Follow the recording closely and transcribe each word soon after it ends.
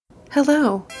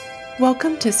Hello.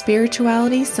 Welcome to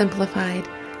Spirituality Simplified.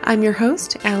 I'm your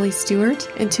host, Allie Stewart,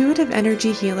 intuitive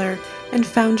energy healer and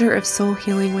founder of Soul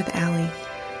Healing with Allie.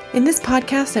 In this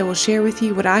podcast, I will share with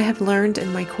you what I have learned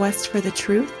in my quest for the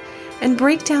truth and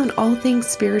break down all things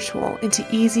spiritual into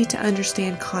easy to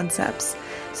understand concepts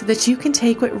so that you can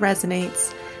take what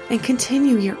resonates and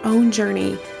continue your own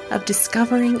journey of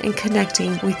discovering and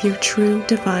connecting with your true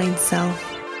divine self.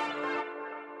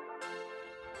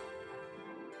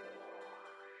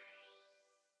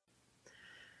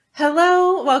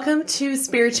 Hello, welcome to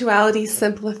Spirituality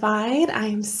Simplified. I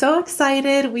am so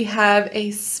excited. We have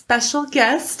a special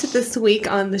guest this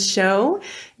week on the show,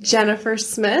 Jennifer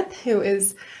Smith, who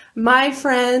is my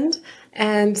friend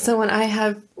and someone I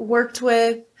have worked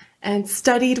with and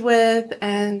studied with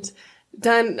and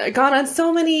gone on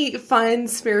so many fun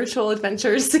spiritual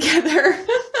adventures together.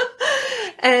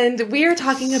 And we are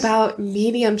talking about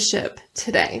mediumship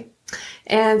today.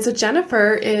 And so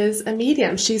Jennifer is a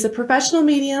medium. She's a professional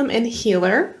medium and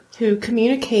healer who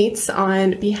communicates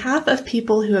on behalf of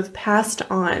people who have passed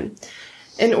on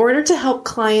in order to help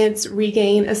clients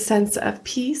regain a sense of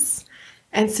peace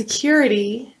and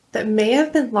security that may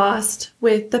have been lost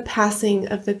with the passing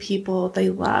of the people they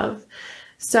love.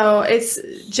 So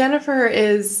Jennifer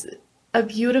is a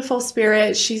beautiful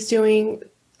spirit. She's doing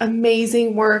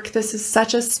amazing work. This is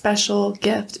such a special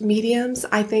gift. Mediums,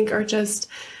 I think,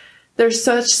 they're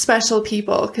such special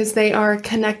people because they are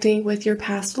connecting with your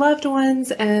past loved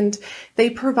ones and they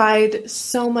provide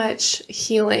so much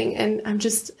healing. And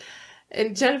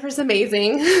Jennifer's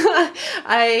amazing.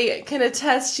 I can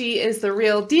attest she is the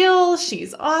real deal.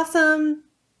 She's awesome.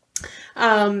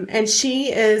 And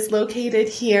she is located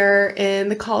here in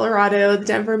the Colorado,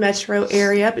 Denver metro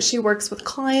area, but she works with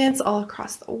clients all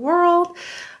across the world.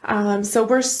 So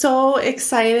we're so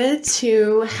excited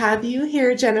to have you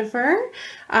here, Jennifer.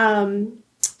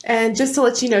 And just to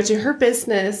let you know, her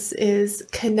business is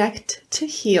Connect to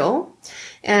Heal,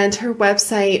 and her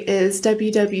website is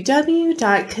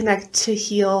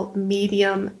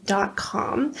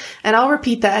www.connecttohealmedium.com. And I'll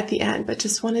repeat that at the end, but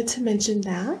just wanted to mention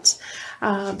that.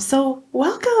 So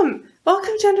welcome,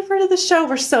 Jennifer, to the show.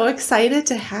 We're so excited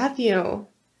to have you.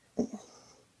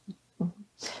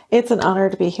 It's an honor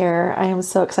to be here. I am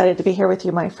so excited to be here with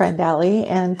you, my friend Allie,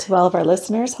 and to all of our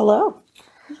listeners, hello.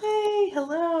 Yay,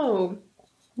 hello.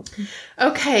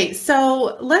 Okay,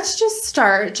 so let's just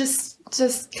start.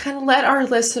 Just kind of let our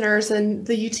listeners and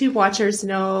the YouTube watchers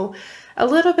know a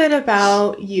little bit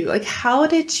about you. Like, how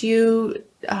did you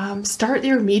start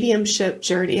your mediumship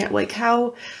journey? Like,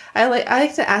 I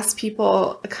like to ask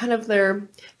people kind of their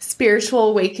spiritual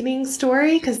awakening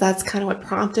story, because that's kind of what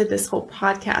prompted this whole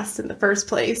podcast in the first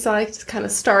place. So I like to kind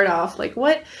of start off like,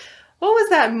 what was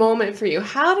that moment for you?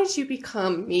 How did you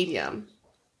become medium?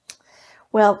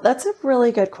 Well, that's a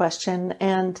really good question.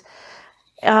 And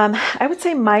I would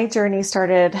say my journey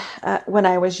started when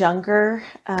I was younger,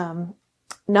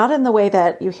 not in the way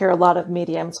that you hear a lot of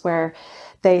mediums where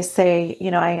they say,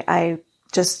 I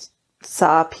just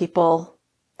saw people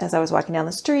as I was walking down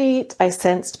the street. I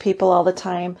sensed people all the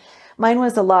time. Mine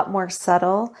was a lot more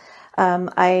subtle.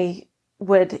 I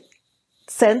would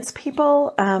sense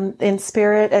people in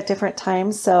spirit at different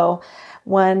times. So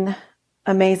one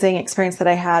amazing experience that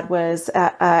I had was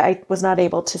I was not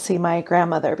able to see my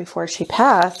grandmother before she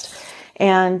passed.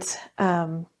 And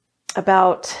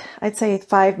about, I'd say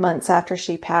 5 months after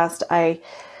she passed, I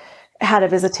had a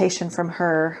visitation from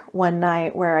her one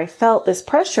night where I felt this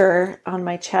pressure on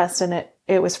my chest, and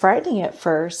it was frightening at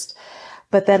first,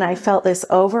 but then I felt this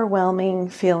overwhelming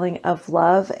feeling of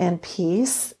love and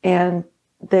peace, and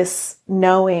this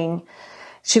knowing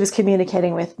she was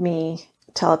communicating with me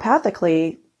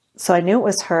telepathically. So I knew it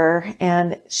was her,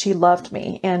 and she loved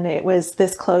me, and it was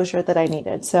this closure that I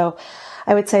needed. So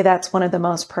I would say that's one of the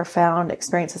most profound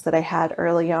experiences that I had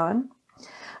early on.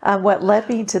 What led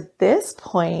me to this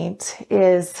point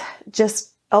is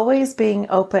just always being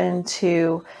open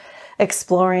to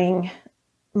exploring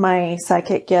my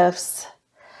psychic gifts.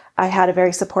 I had a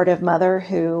very supportive mother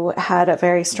who had a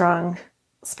very strong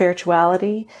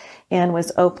spirituality and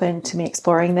was open to me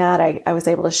exploring that. I was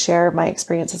able to share my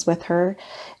experiences with her,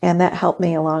 and that helped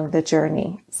me along the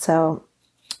journey. So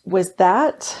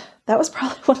that was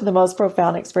probably one of the most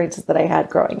profound experiences that I had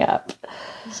growing up.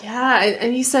 Yeah.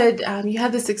 And you said you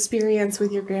had this experience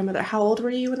with your grandmother. How old were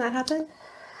you when that happened?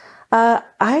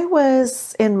 I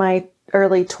was in my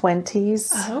early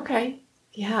 20s. Oh, okay.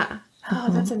 Yeah. Oh,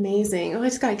 that's amazing. Oh, I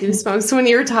just got goosebumps when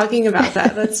you were talking about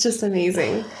that. That's just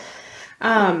amazing.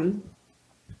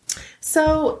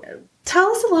 So Tell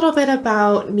us a little bit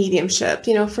about mediumship.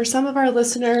 You know, for some of our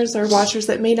listeners or watchers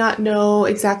that may not know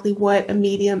exactly what a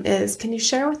medium is, can you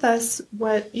share with us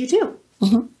what you do?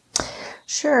 Mm-hmm.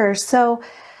 Sure. So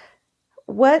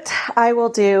what I will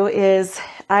do is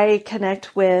I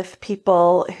connect with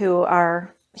people who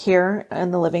are here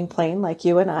in the living plane, like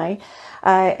you and I,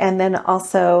 and then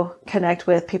also connect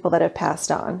with people that have passed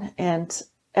on, and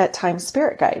at times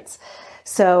spirit guides.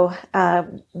 So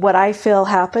what I feel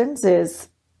happens is,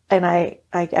 and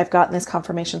I've gotten this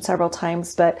confirmation several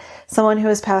times, but someone who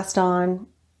has passed on,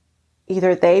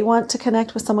 either they want to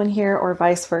connect with someone here or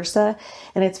vice versa.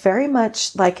 And it's very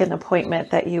much like an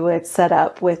appointment that you would set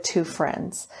up with two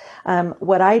friends.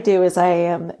 What I do is I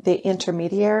am the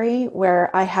intermediary,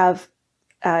 where I have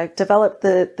developed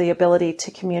the ability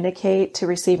to communicate, to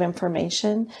receive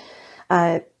information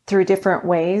through different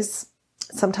ways.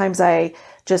 Sometimes I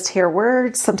just hear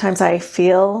words. Sometimes I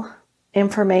feel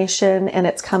information, and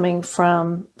it's coming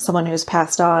from someone who's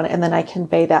passed on, and then I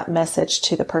convey that message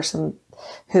to the person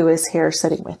who is here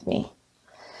sitting with me.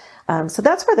 So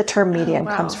that's where the term medium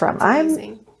comes from.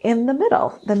 I'm in the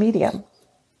middle, the medium.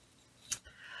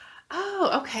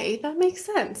 Oh, okay. That makes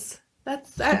sense.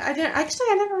 I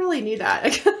never really knew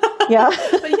that. Yeah.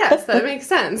 But yes, that makes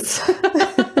sense.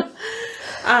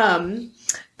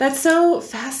 That's so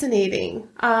fascinating.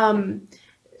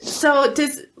 So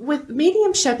with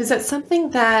mediumship, is that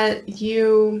something that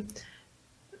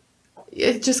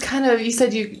it just kind of, you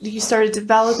said you started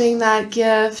developing that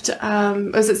gift.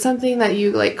 Was it something that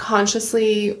you like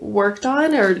consciously worked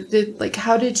on, or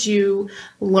how did you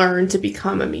learn to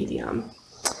become a medium?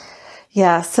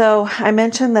 Yeah. So I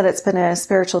mentioned that it's been a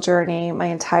spiritual journey my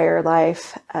entire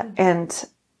life. And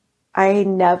I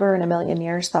never in a million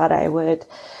years thought I would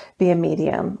be a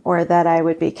medium, or that I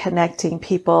would be connecting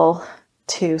people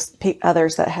to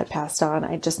others that had passed on.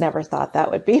 I just never thought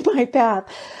that would be my path.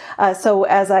 So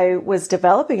as I was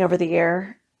developing over the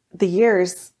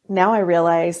years, now I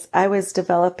realize I was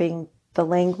developing the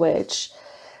language,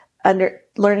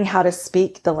 learning how to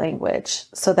speak the language,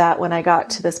 so that when I got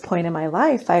to this point in my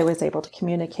life, I was able to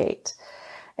communicate.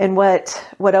 And what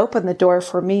opened the door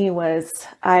for me was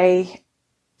I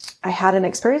had an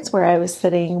experience where I was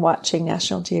sitting watching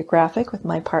National Geographic with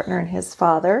my partner and his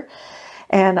father.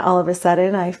 And all of a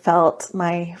sudden I felt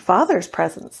my father's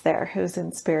presence there, who's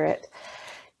in spirit.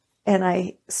 And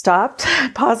I stopped,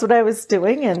 paused what I was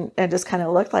doing, and just kind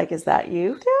of looked like, is that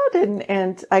you, Dad?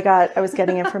 And I was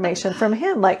getting information from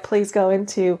him, like, please go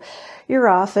into your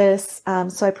office.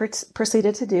 So I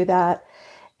proceeded to do that.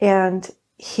 And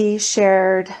he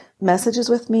shared messages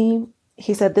with me.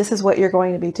 He said, this is what you're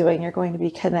going to be doing. You're going to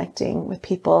be connecting with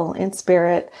people in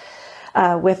spirit,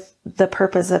 with the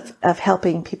purpose of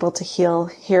helping people to heal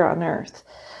here on earth.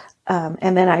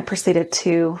 And then I proceeded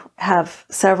to have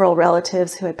several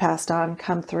relatives who had passed on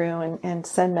come through and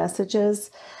send messages.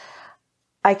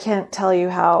 I can't tell you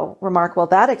how remarkable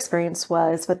that experience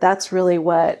was, but that's really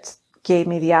what gave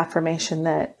me the affirmation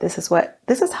that this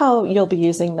is how you'll be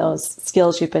using those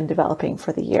skills you've been developing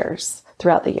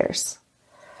throughout the years.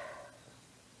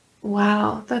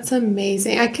 Wow, that's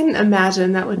amazing. I can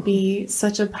imagine that would be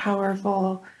such a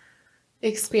powerful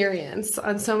experience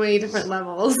on so many different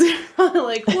levels.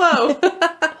 Like, whoa.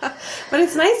 But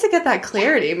it's nice to get that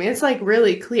clarity. I mean, it's like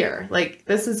really clear. Like,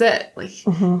 this is it. Like,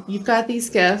 You've got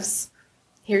these gifts.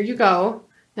 Here you go.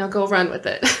 Now go run with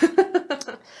it.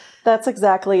 That's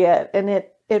exactly it. And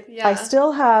I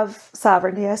still have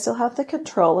sovereignty. I still have the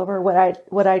control over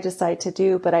what I decide to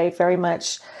do, but I very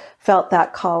much felt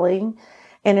that calling,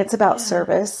 and it's about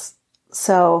service.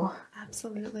 So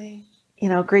absolutely.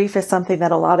 Grief is something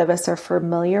that a lot of us are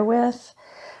familiar with.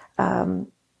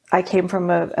 I came from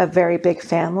a very big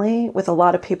family with a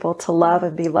lot of people to love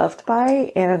and be loved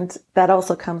by, and that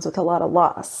also comes with a lot of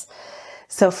loss.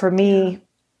 So for me,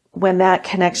 when that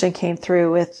connection came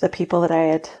through with the people that I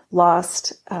had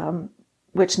lost,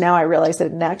 which now I realize I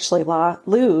didn't actually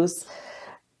lose,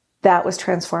 that was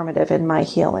transformative in my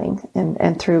healing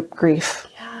and through grief.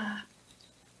 Yeah,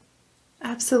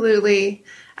 absolutely.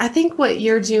 I think what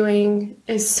you're doing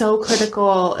is so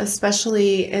critical,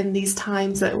 especially in these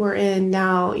times that we're in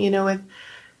now,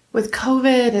 with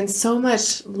COVID and so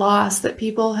much loss that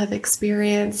people have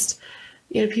experienced.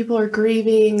 People are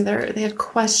grieving, they have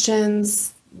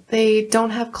questions, they don't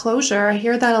have closure. I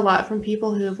hear that a lot from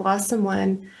people who have lost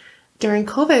someone during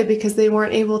COVID because they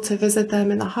weren't able to visit them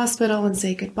in the hospital and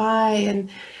say goodbye and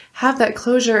have that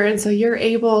closure. And so you're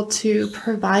able to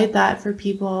provide that for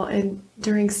people and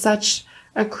during such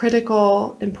a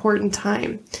critical, important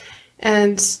time.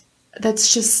 And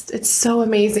it's so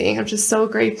amazing. I'm just so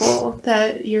grateful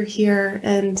that you're here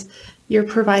and you're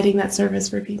providing that service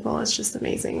for people. It's just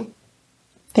amazing.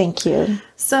 Thank you.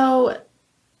 So,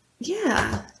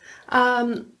 yeah.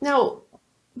 Now,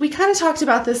 we kind of talked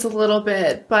about this a little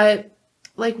bit, but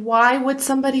like, why would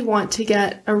somebody want to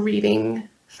get a reading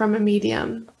from a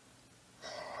medium?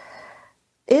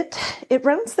 It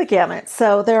runs the gamut.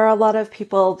 So there are a lot of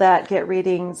people that get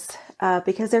readings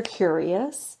because they're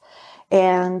curious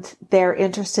and they're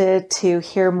interested to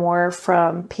hear more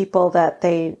from people that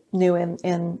they knew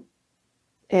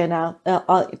during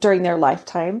their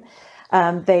lifetime.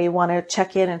 They want to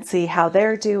check in and see how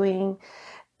they're doing.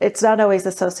 It's not always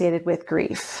associated with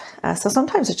grief. So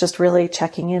sometimes it's just really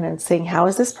checking in and seeing how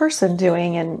is this person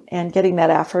doing and getting that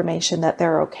affirmation that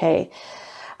they're okay.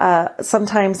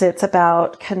 Sometimes it's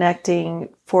about connecting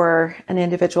for an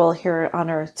individual here on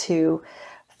earth to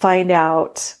find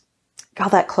out all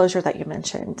that closure that you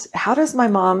mentioned. How does my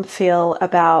mom feel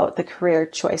about the career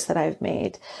choice that I've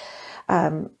made?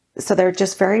 So they're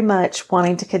just very much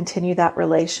wanting to continue that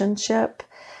relationship.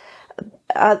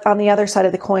 On the other side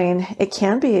of the coin, it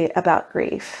can be about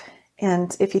grief.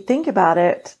 And if you think about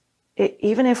it,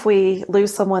 even if we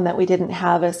lose someone that we didn't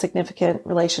have a significant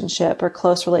relationship or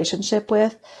close relationship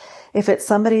with, if it's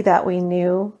somebody that we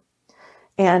knew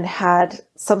and had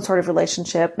some sort of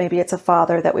relationship, maybe it's a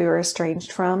father that we were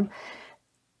estranged from,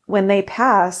 when they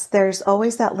pass, there's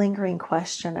always that lingering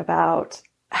question about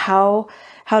how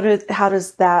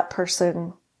does that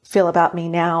person feel about me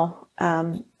now?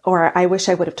 Or I wish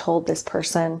I would have told this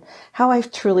person how I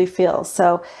truly feel.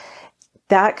 So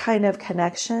that kind of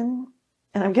connection,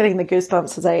 and I'm getting the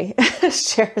goosebumps as I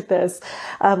share this,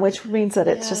 which means that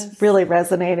it's just really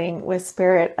resonating with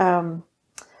spirit.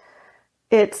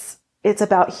 It's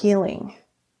about healing.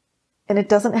 And it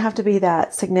doesn't have to be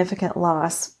that significant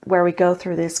loss where we go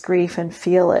through this grief and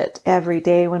feel it every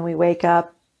day when we wake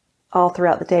up all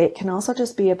throughout the day. It can also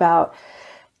just be about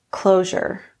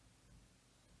closure,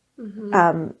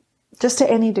 just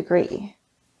to any degree.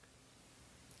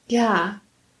 Yeah.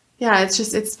 Yeah,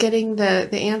 it's getting the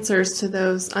answers to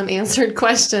those unanswered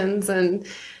questions. And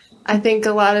I think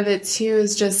a lot of it too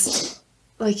is just,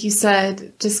 like you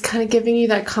said, just kind of giving you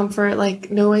that comfort, like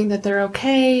knowing that they're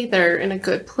okay, they're in a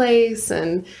good place.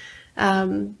 And,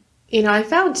 I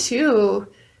found too,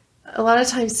 a lot of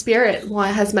times spirit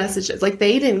has messages, like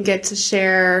they didn't get to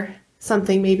share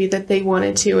something maybe that they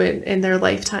wanted to in their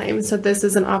lifetime. So this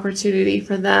is an opportunity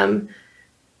for them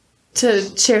to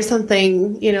share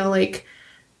something, like,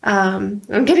 I'm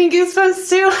getting goosebumps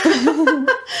too.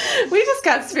 We just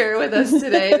got spirit with us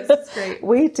today. This is great.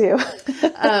 We do.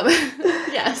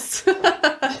 Yes.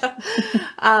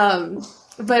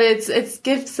 But it's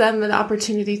gives them an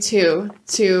opportunity to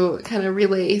kind of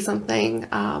relay something,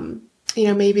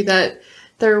 maybe that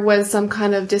there was some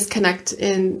kind of disconnect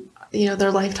in,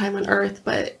 their lifetime on earth,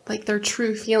 but like their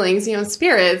true feelings,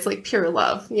 spirit's like pure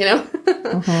love,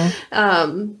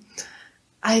 Mm-hmm.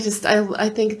 I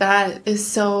think that is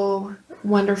so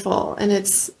wonderful and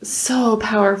it's so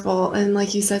powerful. And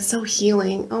like you said, so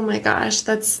healing. Oh my gosh,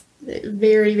 that's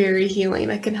very, very healing.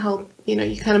 That can help, you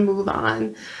kind of move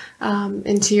on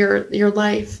into your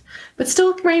life, but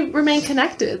still remain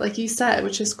connected, like you said,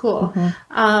 which is cool.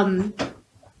 Mm-hmm.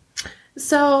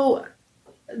 So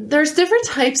there's different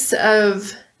types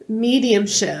of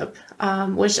mediumship,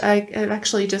 which I have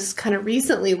actually just kind of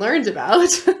recently learned about.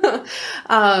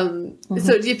 Mm-hmm.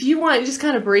 So if you want, just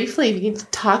kind of briefly, you can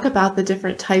talk about the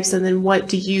different types and then what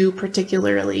do you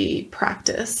particularly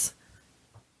practice?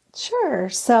 Sure.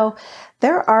 So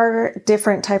there are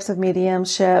different types of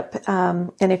mediumship.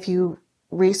 And if you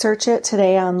research it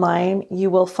today online, you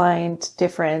will find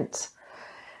different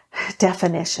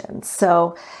definitions.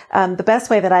 So the best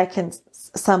way that I can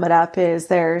sum it up is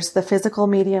there's the physical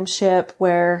mediumship,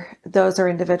 where those are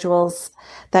individuals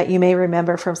that you may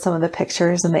remember from some of the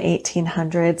pictures in the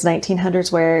 1800s, 1900s,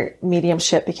 where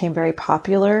mediumship became very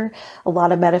popular. A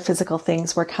lot of metaphysical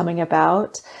things were coming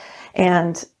about,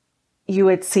 and you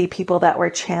would see people that were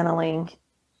channeling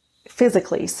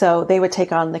physically. So they would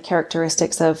take on the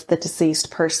characteristics of the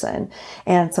deceased person,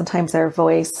 and sometimes their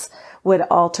voice would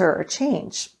alter or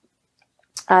change.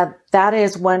 That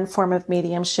is one form of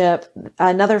mediumship.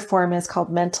 Another form is called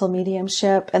mental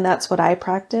mediumship, and that's what I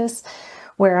practice,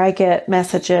 where I get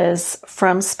messages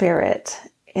from spirit,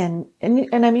 and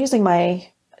I'm using my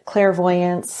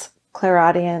clairvoyance,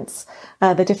 clairaudience,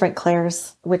 the different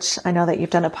clairs, which I know that you've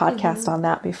done a podcast on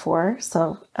that before.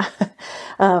 So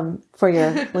for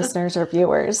your listeners or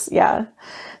viewers, yeah.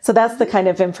 So that's the kind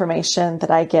of information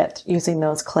that I get using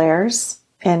those clairs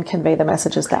and convey the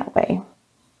messages that way.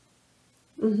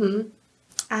 Mm-hmm.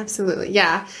 Absolutely.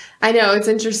 Yeah. I know it's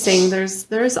interesting.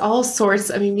 There's all sorts.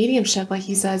 I mean, mediumship, like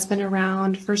you said, has been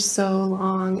around for so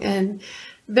long, and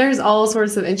there's all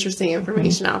sorts of interesting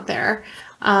information out there.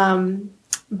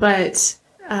 But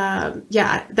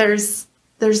yeah, there's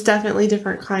definitely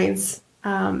different kinds.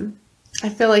 I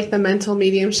feel like the mental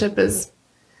mediumship is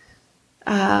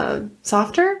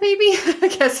softer, maybe,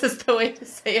 I guess is the way to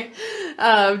say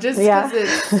it. Just because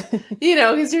it's,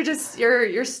 because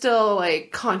you're still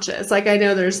like conscious. Like I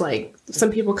know there's like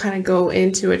some people kind of go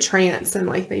into a trance and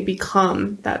like they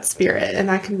become that spirit, and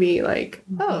that can be like,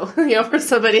 oh, for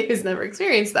somebody who's never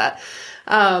experienced that.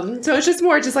 So it's just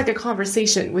more just like a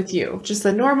conversation with you, just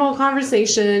a normal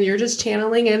conversation. You're just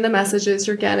channeling in the messages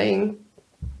you're getting.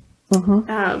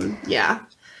 Yeah.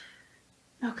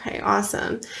 Okay,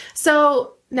 awesome.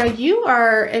 So now you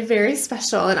are a very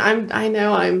special, and I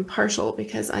know I'm partial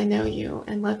because I know you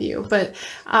and love you, but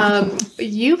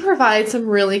you provide some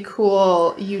really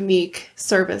cool, unique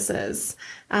services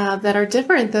that are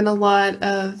different than a lot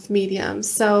of mediums.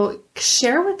 So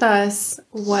share with us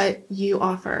what you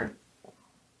offer.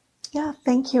 Yeah,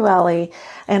 thank you, Ellie.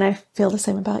 And I feel the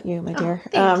same about you, my dear.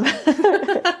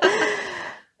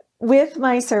 With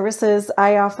my services,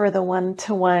 I offer the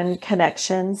one-to-one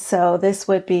connection. So this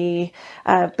would be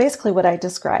basically what I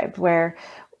described, where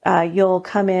you'll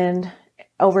come in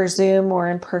over Zoom or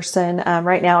in person.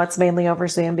 Right now, it's mainly over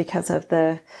Zoom because of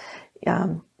the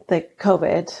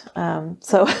COVID.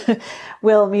 So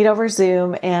we'll meet over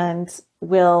Zoom and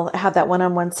we'll have that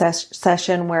one-on-one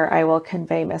session where I will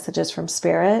convey messages from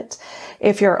spirit.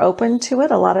 If you're open to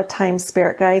it, a lot of times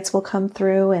spirit guides will come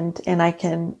through and I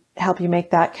can help you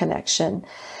make that connection.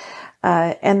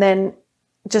 And then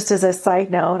just as a side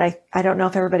note, I don't know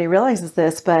if everybody realizes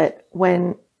this, but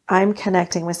when I'm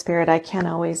connecting with spirit, I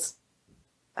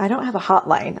don't have a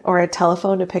hotline or a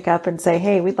telephone to pick up and say,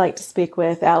 hey, we'd like to speak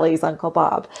with Allie's Uncle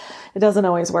Bob. It doesn't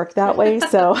always work that way.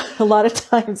 So a lot of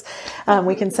times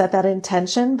we can set that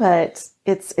intention, but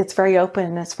it's very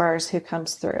open as far as who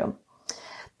comes through.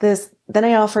 Then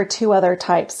I offer two other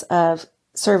types of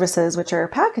services, which are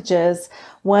packages.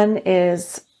 One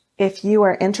is if you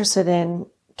are interested in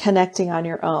connecting on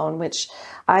your own, which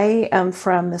I am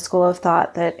from the school of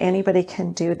thought that anybody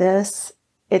can do this.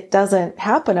 It doesn't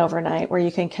happen overnight where you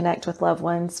can connect with loved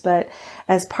ones, but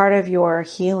as part of your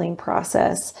healing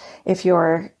process, if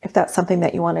that's something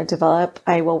that you want to develop,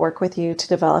 I will work with you to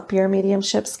develop your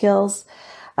mediumship skills.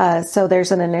 So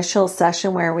there's an initial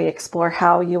session where we explore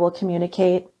how you will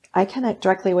communicate. I connect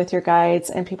directly with your guides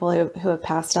and people who have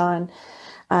passed on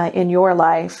in your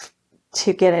life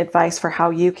to get advice for how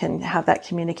you can have that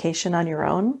communication on your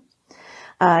own.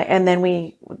 And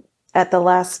then at the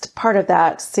last part of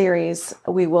that series,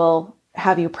 we will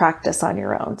have you practice on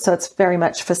your own. So it's very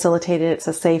much facilitated. It's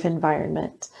a safe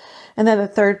environment. And then the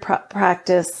third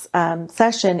practice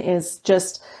session is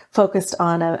just focused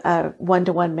on a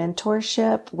one-to-one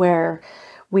mentorship where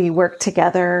we work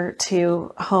together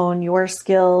to hone your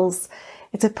skills.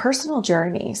 It's a personal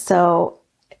journey. So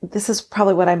this is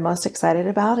probably what I'm most excited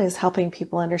about, is helping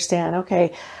people understand,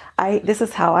 okay, this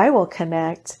is how I will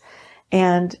connect.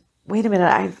 And wait a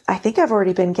minute, I think I've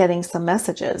already been getting some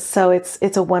messages. So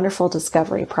it's a wonderful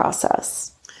discovery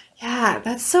process. Yeah,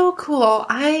 that's so cool.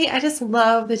 I just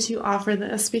love that you offer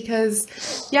this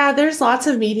because, yeah, there's lots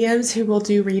of mediums who will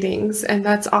do readings, and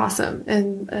that's awesome.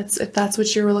 And if that's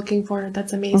what you were looking for,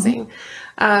 that's amazing.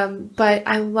 But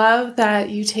I love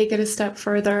that you take it a step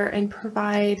further and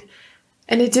provide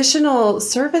an additional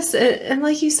service. And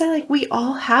like you said, like we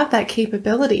all have that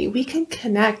capability. We can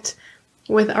connect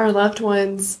with our loved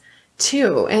ones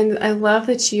too. And I love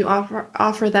that you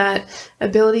offer that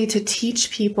ability to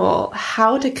teach people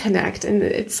how to connect. And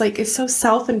it's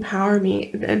so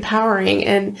empowering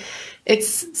and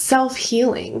it's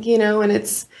self-healing, and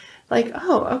it's like,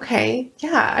 oh, okay,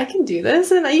 yeah, I can do this.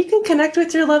 And you can connect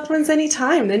with your loved ones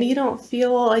anytime. Then you don't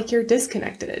feel like you're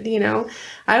disconnected.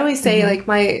 I always say like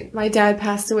my dad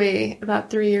passed away about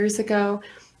 3 years ago.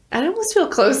 I almost feel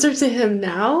closer to him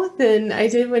now than I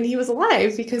did when he was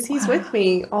alive because he's with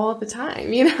me all the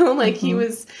time, he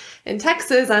was in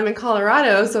Texas, I'm in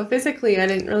Colorado. So physically I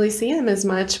didn't really see him as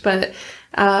much, but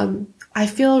I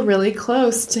feel really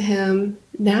close to him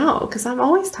now because I'm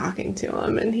always talking to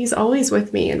him and he's always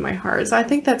with me in my heart. So I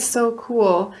think that's so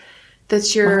cool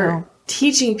that you're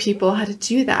teaching people how to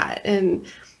do that. And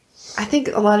I think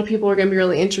a lot of people are going to be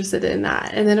really interested in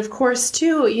that. And then, of course,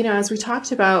 too, as we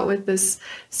talked about with this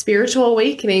spiritual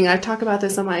awakening, I talk about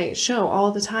this on my show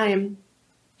all the time.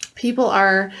 People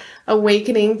are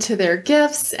awakening to their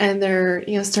gifts and they're,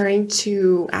 starting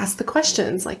to ask the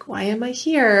questions like, why am I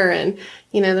here? And,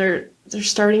 they're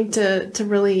starting to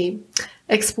really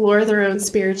explore their own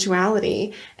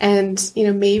spirituality. And,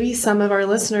 maybe some of our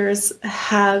listeners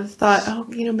have thought, oh,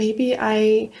 maybe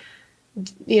I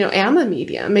am a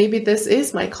medium. Maybe this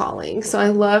is my calling. So I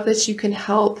love that you can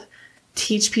help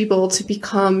teach people to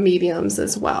become mediums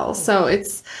as well. So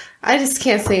I just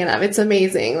can't say enough. It's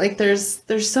amazing. Like there's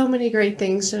so many great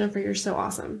things. Jennifer, you're so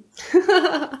awesome.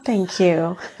 Thank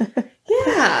you.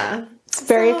 Yeah. It's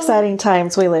very exciting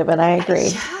times we live in. I agree.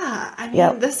 Yeah. I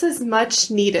mean, This is much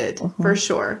needed for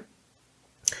sure.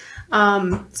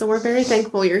 So we're very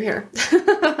thankful you're here.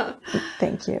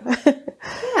 Thank you.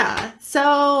 Yeah.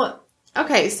 So,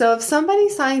 okay. So if somebody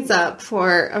signs up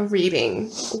for a reading,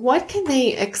 what can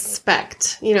they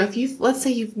expect? Let's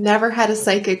say you've never had a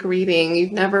psychic reading,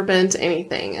 you've never been to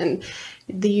anything, and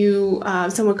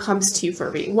someone comes to you for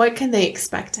a reading, what can they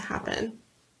expect to happen?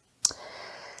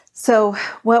 So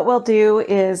what we'll do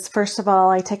is, first of all,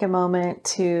 I take a moment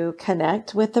to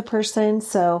connect with the person.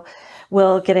 So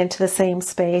we'll get into the same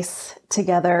space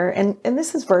together. And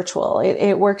this is virtual.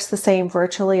 It works the same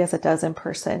virtually as it does in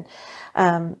person.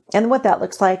 And what that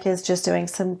looks like is just doing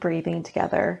some breathing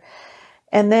together.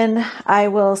 And then I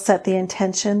will set the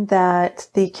intention that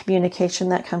the communication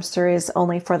that comes through is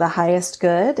only for the highest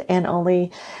good, and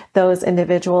only those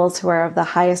individuals who are of the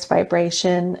highest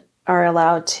vibration are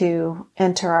allowed to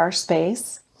enter our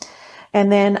space.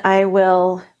 And then I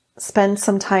will spend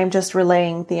some time just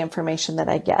relaying the information that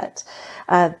I get.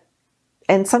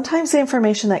 And sometimes the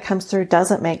information that comes through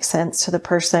doesn't make sense to the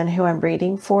person who I'm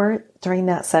reading for during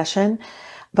that session.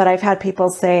 But I've had people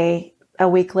say a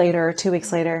week later or 2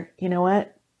 weeks later, you know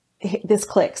what? This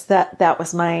clicks. That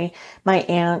was my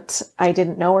aunt. I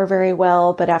didn't know her very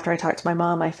well, but after I talked to my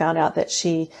mom, I found out that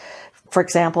she, for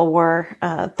example, wore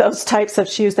those types of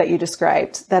shoes that you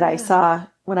described that I saw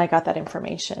when I got that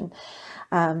information.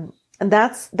 And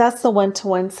that's the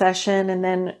one-to-one session. And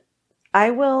then I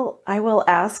will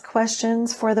ask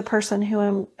questions for the person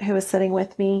who is sitting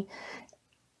with me,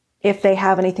 if they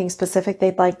have anything specific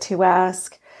they'd like to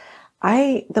ask.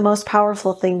 The most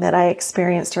powerful thing that I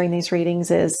experience during these readings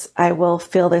is I will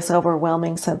feel this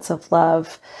overwhelming sense of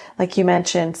love. Like you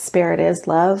mentioned, spirit is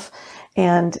love.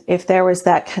 And if there was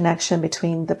that connection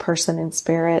between the person in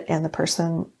spirit and the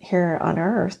person here on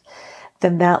earth,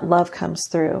 then that love comes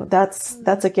through. That's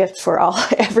a gift for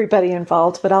everybody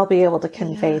involved, but I'll be able to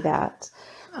convey that.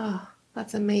 Oh,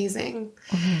 that's amazing.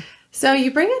 Mm-hmm. So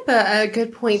you bring up a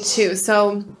good point too.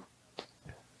 So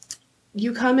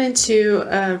you come into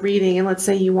a reading and let's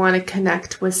say you want to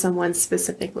connect with someone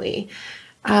specifically.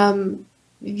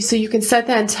 So you can set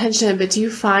that intention, but do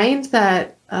you find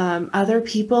that other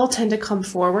people tend to come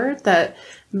forward that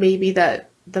maybe that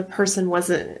the person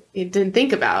didn't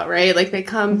think about, right? Like they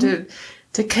come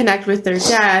to connect with their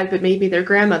dad, but maybe their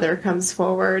grandmother comes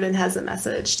forward and has a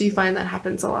message. Do you find that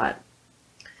happens a lot?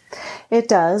 It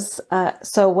does.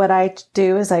 So what I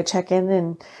do is I check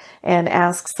in and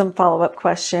ask some follow-up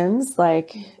questions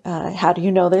like, how do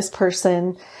you know this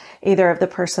person, either of the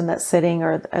person that's sitting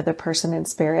or the person in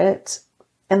spirit?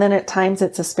 And then at times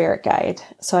it's a spirit guide.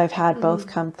 So I've had both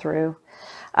come through.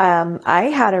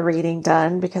 I had a reading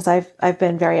done because I've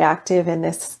been very active in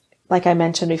this, like I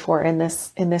mentioned before, in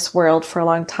this world for a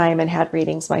long time, and had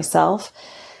readings myself.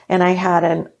 And I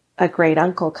had a great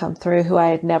uncle come through who I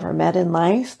had never met in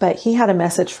life, but he had a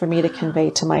message for me to convey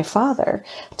to my father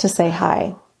to say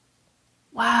hi.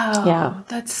 Wow. Yeah.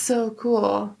 That's so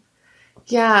cool.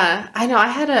 Yeah. I know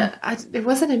it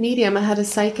wasn't a medium. I had a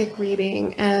psychic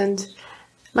reading, and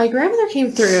my grandmother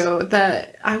came through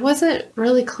that I wasn't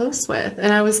really close with.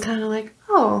 And I was kind of like,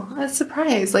 oh, that's a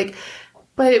surprise.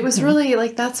 But it was really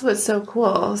that's what's so cool.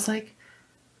 I was like,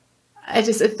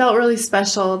 it felt really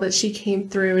special that she came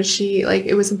through, and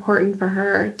it was important for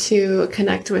her to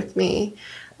connect with me.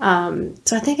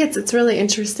 So I think it's really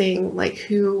interesting,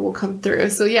 who will come through.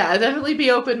 So yeah, definitely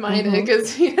be open-minded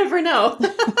because you never know.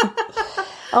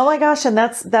 Oh my gosh. And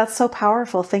that's so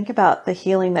powerful. Think about the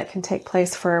healing that can take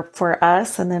place for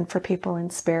us and then for people in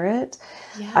spirit.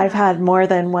 Yeah. I've had more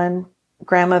than one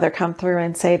grandmother come through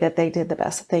and say that they did the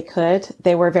best that they could.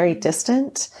 They were very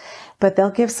distant, but they'll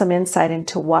give some insight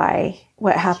into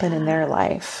what happened in their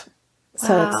life.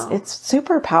 So it's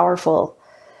super powerful.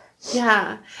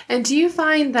 Yeah. And do you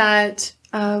find that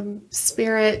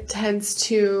spirit tends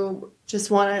to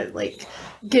just want to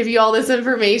give you all this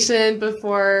information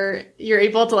before you're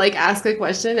able to ask a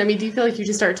question? I mean, do you feel like you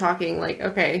just start talking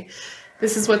okay,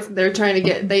 this is what they're trying to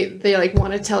get. They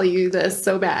want to tell you this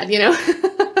so bad,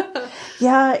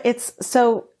 Yeah. It's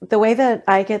so the way that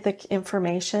I get the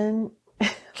information,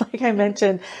 like I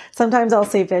mentioned, sometimes I'll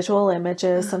see visual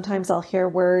images. Sometimes I'll hear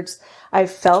words.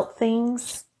 I've felt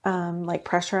things like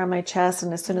pressure on my chest.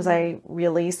 And as soon as I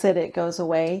release it, it goes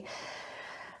away.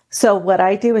 So what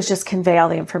I do is just convey all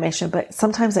the information, but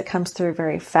sometimes it comes through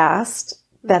very fast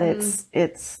that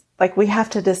it's like we have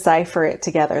to decipher it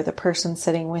together. The person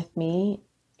sitting with me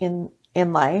in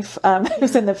life,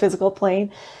 who's in the physical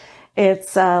plane.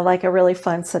 It's like a really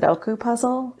fun Sudoku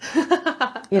puzzle.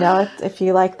 If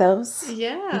you like those,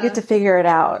 Yeah. you get to figure it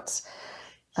out.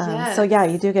 Yes. So yeah,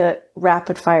 you do get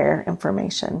rapid fire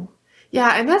information.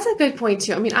 Yeah. And that's a good point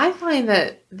too. I mean, I find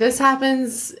that this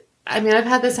happens. I mean, I've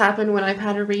had this happen when I've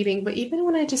had a reading, but even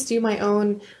when I just do my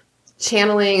own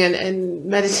channeling and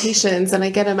meditations and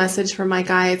I get a message from my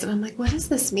guides and I'm like, what does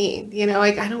this mean?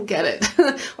 Like, I don't get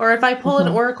it. Or if I pull an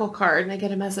oracle card and I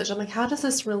get a message, I'm like, how does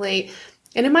this relate?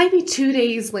 And it might be 2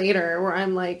 days later where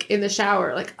I'm like in the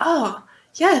shower, like, oh,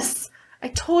 yes, I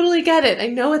totally get it. I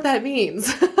know what that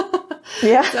means.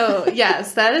 Yeah. So,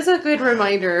 yes, that is a good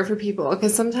reminder for people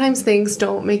because sometimes things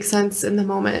don't make sense in the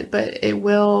moment, but it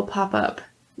will pop up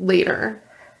later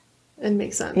and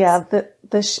make sense. Yeah.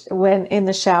 When in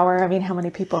the shower, I mean, how many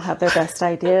people have their best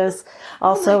ideas?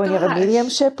 Also, when you have a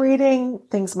mediumship reading,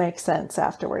 things make sense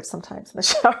afterwards sometimes in the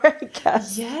shower, I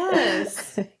guess.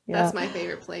 Yes. Yeah. That's my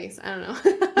favorite place. I don't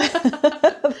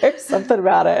know. There's something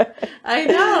about it. I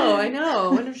know. I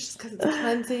wonder if it's just because it's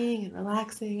cleansing and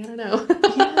relaxing. I don't know.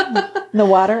 Yeah. The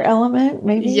water element,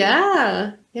 maybe?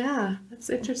 Yeah. That's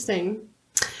interesting.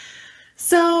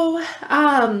 So,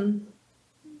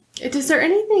 is there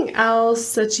anything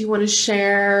else that you want to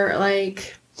share,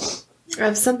 like,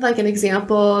 of something like an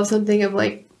example of something of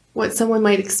like what someone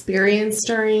might experience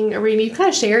during a reading? You kind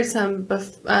of shared some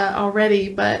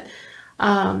already, but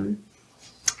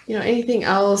anything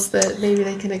else that maybe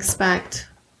they can expect?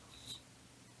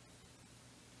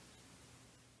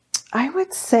 I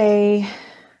would say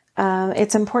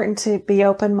it's important to be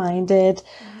open-minded.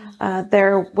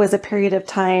 There was a period of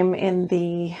time in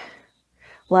the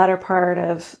latter part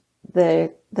of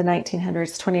the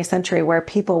 1900s, 20th century, where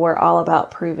people were all about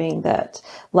proving that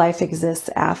life exists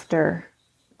after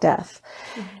death.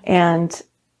 Mm-hmm. And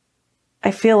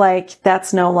I feel like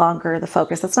that's no longer the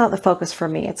focus. That's not the focus for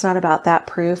me. It's not about that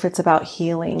proof. It's about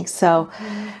healing. So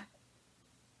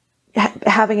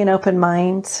having an open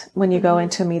mind when you go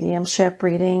into a mediumship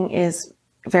reading is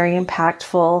very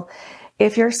impactful.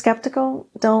 If you're skeptical,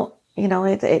 don't,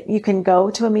 you can go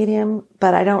to a medium,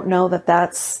 but I don't know that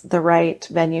that's the right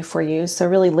venue for you. So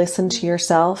really listen to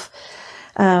yourself.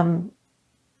 And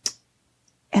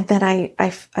then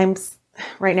I'm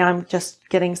right now I'm just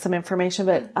getting some information,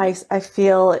 but I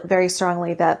feel very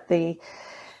strongly that the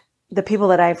people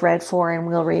that I've read for and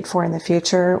will read for in the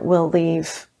future will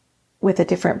leave with a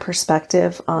different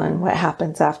perspective on what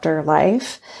happens after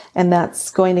life. And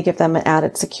that's going to give them an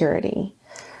added security.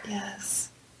 Yes.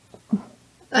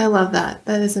 I love that.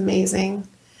 That is amazing.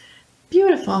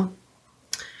 Beautiful.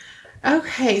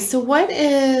 Okay. So what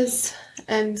is,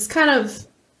 and it's kind of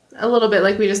a little bit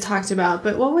like we just talked about,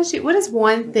 but what is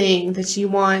one thing that you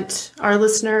want our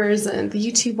listeners and the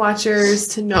YouTube watchers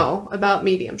to know about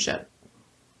mediumship?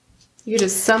 You could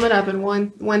just sum it up in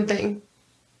one thing.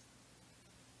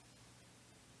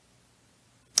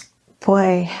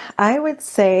 Boy, I would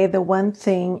say the one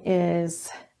thing is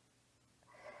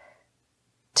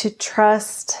to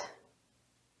trust.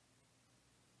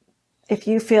 If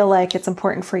you feel like it's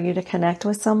important for you to connect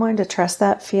with someone, to trust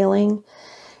that feeling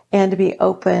and to be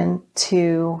open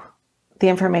to the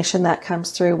information that comes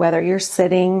through, whether you're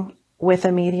sitting with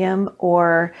a medium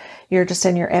or you're just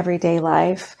in your everyday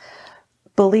life.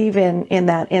 Believe in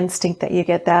that instinct that you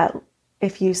get that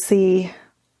if you see,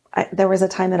 there was a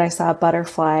time that I saw a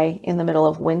butterfly in the middle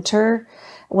of winter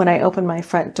when I opened my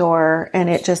front door and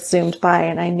it just zoomed by,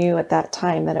 and I knew at that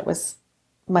time that it was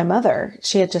my mother.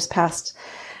 She had just passed.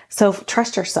 So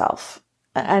trust yourself.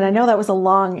 And I know that was a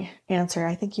long answer.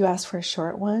 I think you asked for a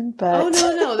short one, but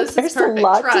no, this there's is perfect. a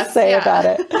lot Trust, to say about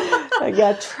it.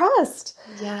 Yeah, trust.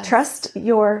 Yes. Trust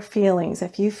your feelings.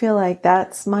 If you feel like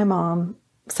that's my mom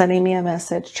sending me a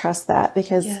message, trust that,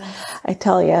 because I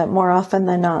tell you, more often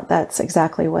than not, that's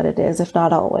exactly what it is, if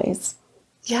not always.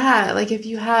 Yeah, like if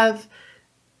you have,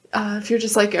 if you're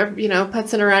just like,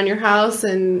 putzing around your house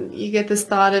and you get this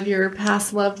thought of your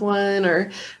past loved one,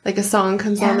 or like a song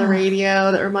comes on the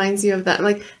radio that reminds you of that,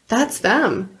 like that's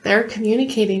them. They're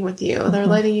communicating with you. They're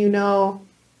letting you know,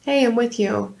 hey, I'm with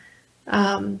you.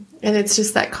 And it's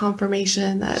just that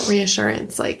confirmation, that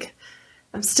reassurance, like,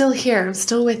 I'm still here. I'm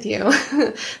still with you.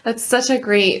 That's such a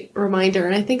great reminder.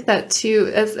 And I think that too,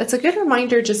 it's a good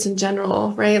reminder just in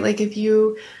general, right? Like if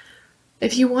you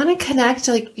want to connect,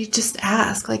 like you just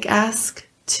ask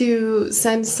to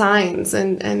send signs.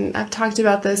 And I've talked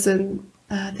about this in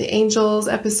the angels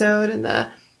episode and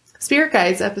the spirit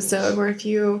guides episode, where if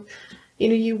you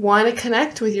want to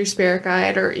connect with your spirit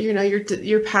guide or,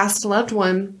 your past loved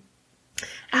one,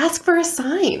 ask for a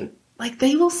sign. Like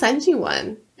they will send you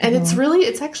one. And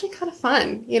it's actually kind of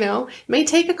fun, you know. It may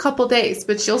take a couple days,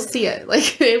 but you'll see it.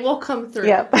 Like, it will come through.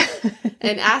 Yep.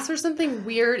 And ask for something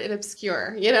weird and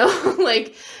obscure, you know,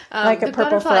 like a the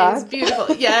purple butterfly frog. is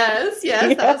beautiful. Yes,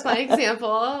 that was my example.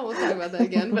 We'll talk about that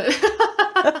again, but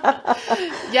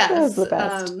yes, That was the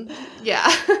best.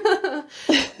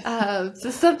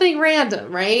 Just something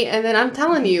random, right? And then I'm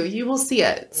telling you, you will see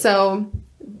it. So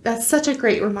that's such a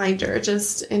great reminder,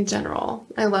 just in general.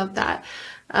 I love that.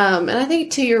 And I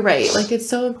think too, you're right. Like, it's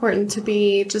so important to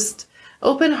be just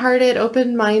open-hearted,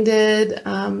 open-minded,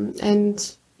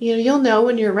 and you know, you'll know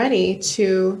when you're ready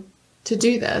to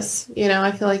do this. You know,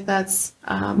 I feel like that's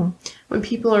when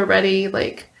people are ready.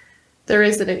 Like, there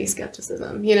isn't any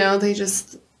skepticism. You know, they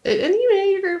just and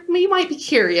you know, you might be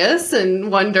curious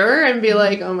and wonder and be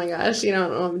like, oh my gosh, you know, I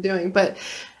don't know what I'm doing, but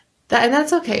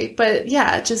that's okay. But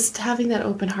yeah, just having that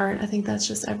open heart, I think that's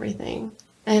just everything.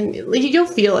 And you'll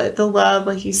feel it. The love,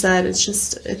 like you said,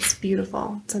 it's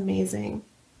beautiful. It's amazing.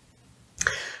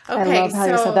 Okay, I love how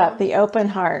you said that. The open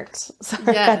heart. Sorry,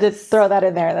 yes. I had to throw that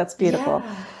in there. That's beautiful.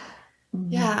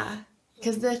 Yeah.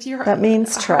 Because if you're that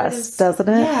means trust, doesn't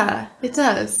it? Yeah, it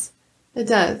does. It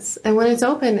does. And when it's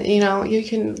open, you know, you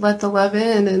can let the love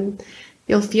in and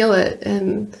you'll feel it.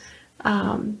 And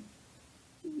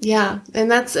yeah,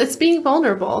 and it's being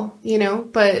vulnerable, you know,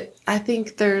 but I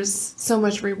think there's so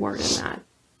much reward in that.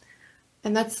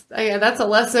 And that's a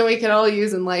lesson we can all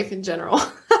use in life in general.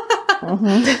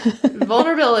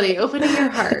 Vulnerability, opening your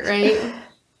heart, right?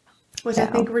 Which I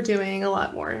think we're doing a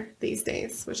lot more these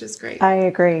days, which is great. I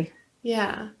agree.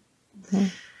 Yeah.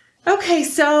 Okay,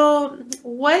 so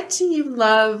what do you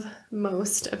love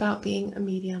most about being a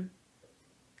medium?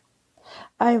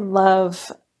 I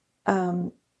love,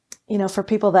 you know, for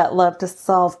people that love to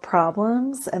solve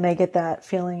problems and they get that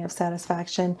feeling of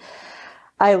satisfaction,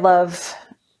 I love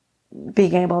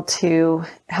being able to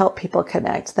help people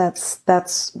connect.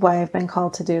 That's why I've been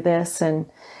called to do this. And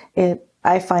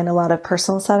I find a lot of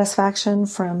personal satisfaction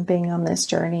from being on this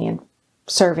journey and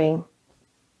serving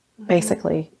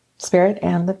basically spirit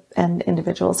and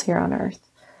individuals here on earth.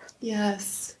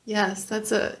 Yes.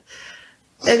 It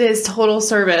is total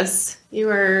service. You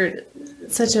are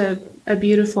such a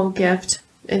beautiful gift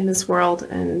in this world.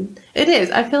 And it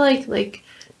is, I feel like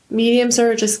mediums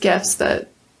are just gifts that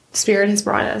Spirit has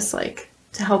brought us, like,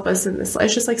 to help us in this life.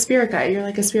 It's just like spirit guide. You're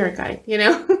like a spirit guide, you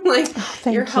know, like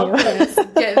you're helping us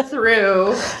get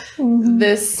through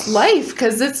this life,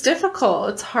 because it's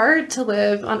difficult. It's hard to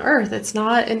live on earth. It's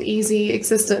not an easy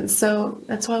existence. So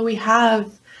that's why we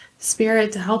have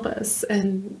Spirit to help us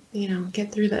and, you know,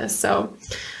 get through this. So,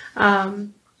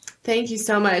 thank you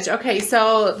so much. Okay.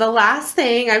 So the last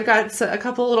thing, I've got a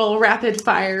couple little rapid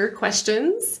fire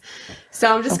questions.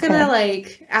 So I'm just going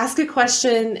to ask a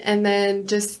question and then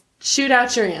just shoot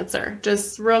out your answer.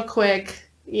 Just real quick,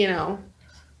 you know,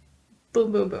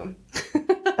 boom, boom, boom.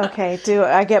 Okay. Do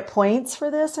I get points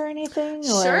for this or anything?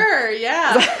 Or sure.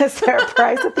 Yeah. Is there a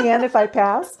prize at the end if I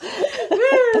pass?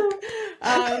 Woo!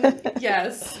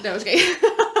 Yes. No. Okay.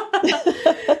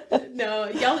 No.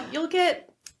 You'll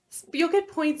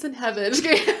get points in heaven.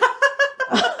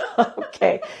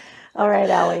 Okay. All right,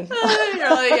 Allie. You're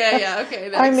like, yeah. Okay.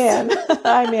 Next.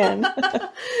 I'm in.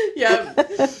 Yep.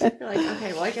 You're like,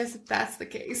 okay, well, I guess if that's the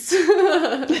case.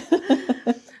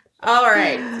 All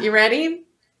right. You ready?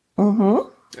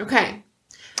 Mm-hmm. Okay.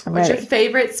 I'm What's ready. your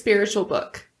favorite spiritual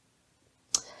book?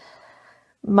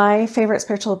 My favorite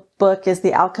spiritual book is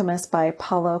The Alchemist by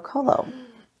Paulo Coelho.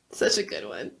 Such a good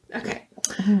one. Okay.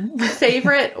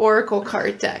 Favorite oracle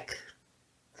card deck?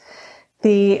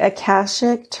 The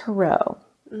Akashic Tarot.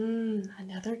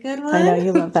 Another good one. I know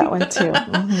you love that one too.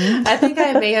 I think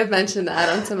I may have mentioned that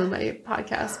on some of my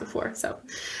podcasts before. So,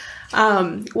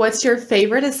 what's your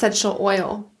favorite essential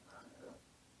oil?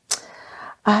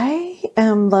 I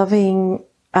am loving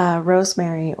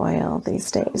rosemary oil these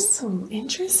days. Oh,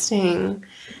 interesting.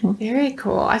 Very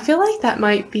cool. I feel like that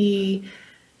might be...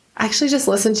 I actually just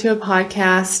listened to a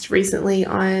podcast recently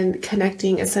on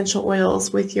connecting essential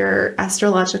oils with your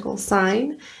astrological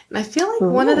sign. And I feel like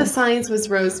one of the signs was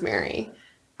rosemary.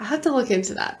 I have to look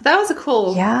into that. That was a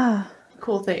cool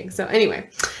thing. So anyway,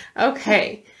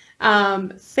 okay.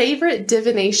 Favorite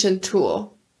divination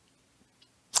tool?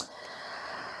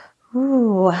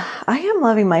 Ooh, I am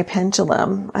loving my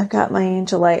pendulum. I've got my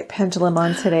Angelite pendulum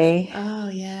on today. Oh,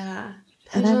 yeah.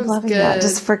 And I'm loving that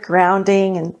just for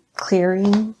grounding and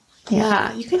clearing.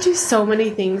 Yeah, you can do so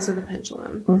many things with a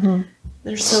pendulum.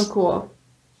 They're so cool.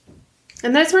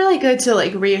 And that's really good to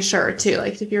reassure too.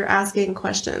 Like if you're asking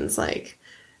questions, and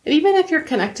even if you're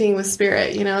connecting with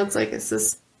spirit, you know, it's like, is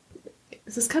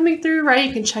this coming through right?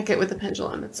 You can check it with the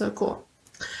pendulum. It's so cool.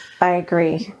 I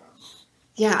agree.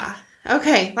 Yeah.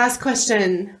 Okay. Last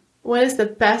question. What is the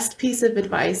best piece of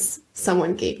advice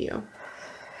someone gave you?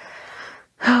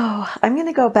 Oh, I'm going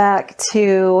to go back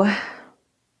to,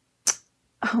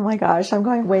 oh my gosh, I'm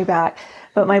going way back.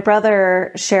 But my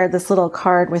brother shared this little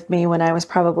card with me when I was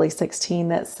probably 16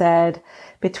 that said,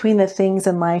 between the things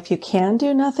in life you can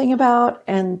do nothing about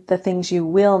and the things you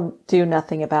will do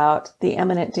nothing about, the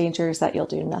imminent danger is that you'll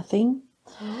do nothing.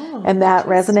 Oh, and that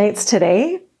resonates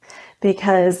today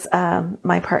because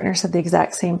my partner said the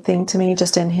exact same thing to me,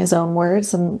 just in his own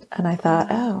words. And I thought,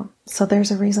 oh, so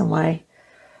there's a reason why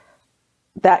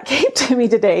that came to me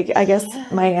today. I guess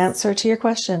my answer to your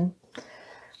question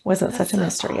wasn't such a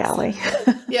mystery, Allie.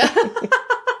 Yeah.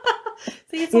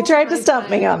 See, you tried to stump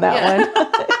me on that one.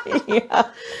 Yeah.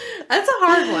 That's a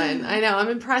hard one. I know. I'm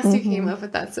impressed you came up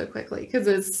with that so quickly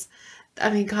because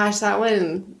gosh, that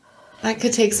one, that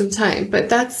could take some time, but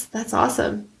that's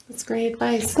awesome. That's great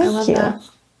advice. Thank I love you. that.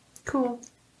 Cool.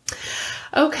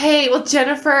 Okay. Well,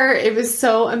 Jennifer, it was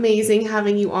so amazing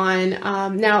having you on.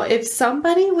 Now, if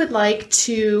somebody would like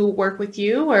to work with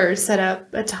you or set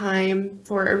up a time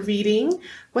for a reading,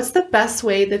 what's the best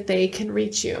way that they can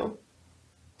reach you?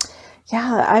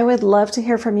 Yeah, I would love to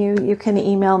hear from you. You can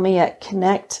email me at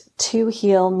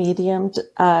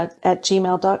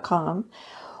connect2healmedium@gmail.com,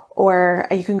 or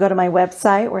you can go to my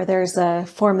website where there's a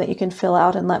form that you can fill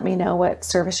out and let me know what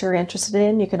service you're interested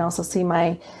in. You can also see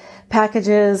my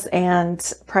packages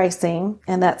and pricing,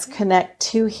 and that's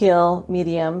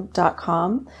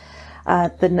connect2healmedium.com.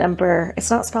 The number, it's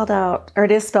not spelled out, or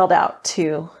it is spelled out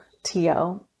to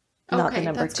T-O. Not the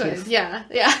number that's 2. Good. Yeah.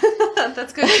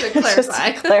 That's good to clarify. Just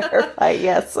to clarify,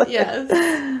 yes. Yes.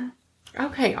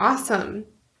 Okay, awesome.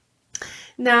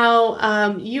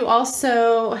 Now, you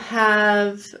also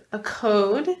have a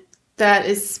code that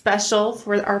is special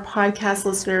for our podcast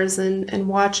listeners and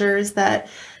watchers that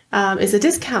is a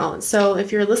discount. So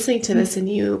if you're listening to this and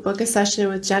you book a session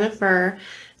with Jennifer,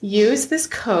 use this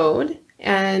code,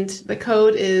 and the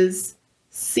code is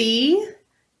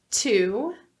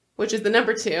C2, which is the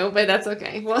number 2, but that's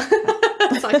okay. Well,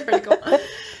 that's not critical.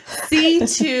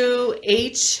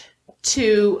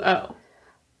 C2H2O.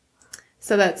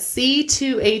 So that's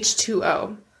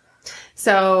C2H2O.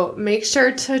 So make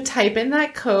sure to type in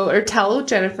that code or tell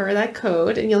Jennifer that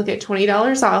code, and you'll get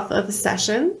 $20 off of the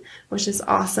session, which is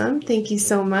awesome. Thank you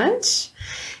so much.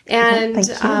 And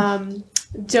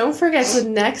don't forget, so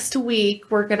next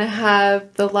week we're going to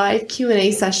have the live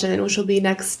Q&A session, which will be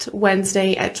next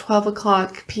Wednesday at 12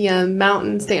 o'clock p.m.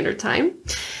 Mountain Standard Time.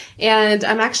 And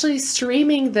I'm actually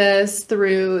streaming this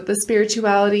through the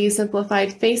Spirituality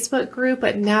Simplified Facebook group,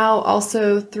 but now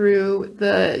also through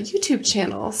the YouTube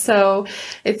channel. So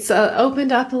it's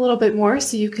opened up a little bit more,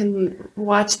 so you can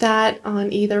watch that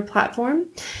on either platform.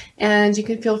 And you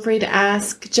can feel free to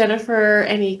ask Jennifer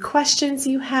any questions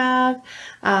you have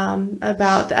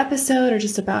about the episode or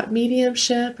just about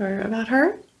mediumship or about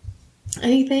her.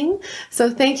 Anything.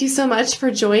 So thank you so much for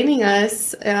joining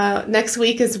us next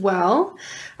week as well.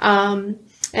 And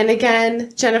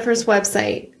again, Jennifer's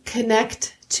website,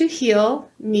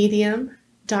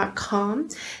 connect2healmedium.com.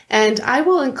 And I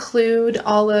will include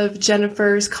all of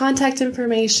Jennifer's contact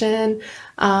information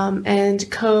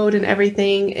and code and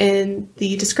everything in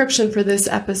the description for this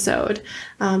episode.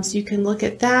 So you can look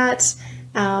at that.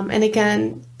 And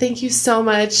again, thank you so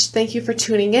much. Thank you for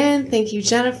tuning in. Thank you,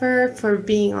 Jennifer, for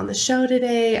being on the show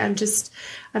today. I'm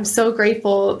so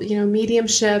grateful.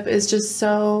 Mediumship is just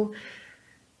so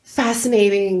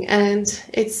fascinating, and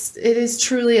it is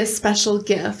truly a special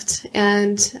gift.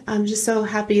 And I'm just so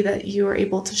happy that you were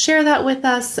able to share that with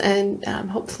us. And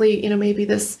hopefully, maybe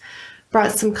this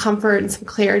brought some comfort and some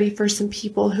clarity for some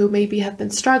people who maybe have been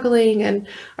struggling and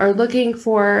are looking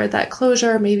for that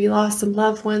closure, maybe lost some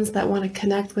loved ones that want to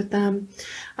connect with them,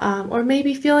 or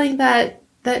maybe feeling that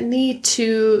need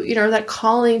to, that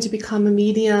calling to become a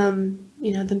medium,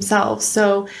 themselves.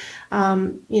 So,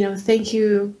 thank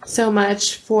you so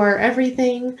much for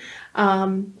everything.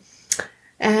 And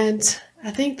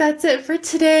I think that's it for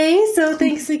today. So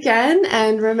thanks again.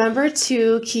 And remember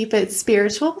to keep it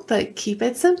spiritual, but keep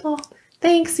it simple.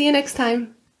 Thanks. See you next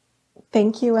time.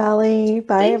 Thank you, Allie.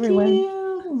 Bye, everyone.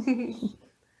 You.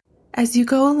 As you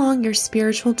go along your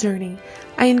spiritual journey,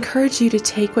 I encourage you to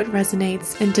take what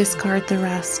resonates and discard the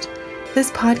rest.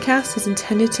 This podcast is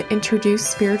intended to introduce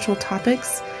spiritual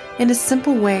topics in a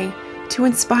simple way to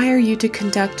inspire you to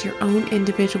conduct your own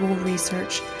individual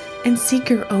research and seek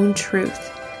your own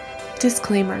truth.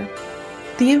 Disclaimer: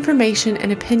 the information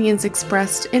and opinions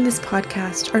expressed in this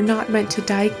podcast are not meant to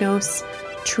diagnose,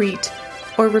 treat,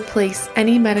 or replace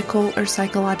any medical or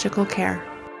psychological care.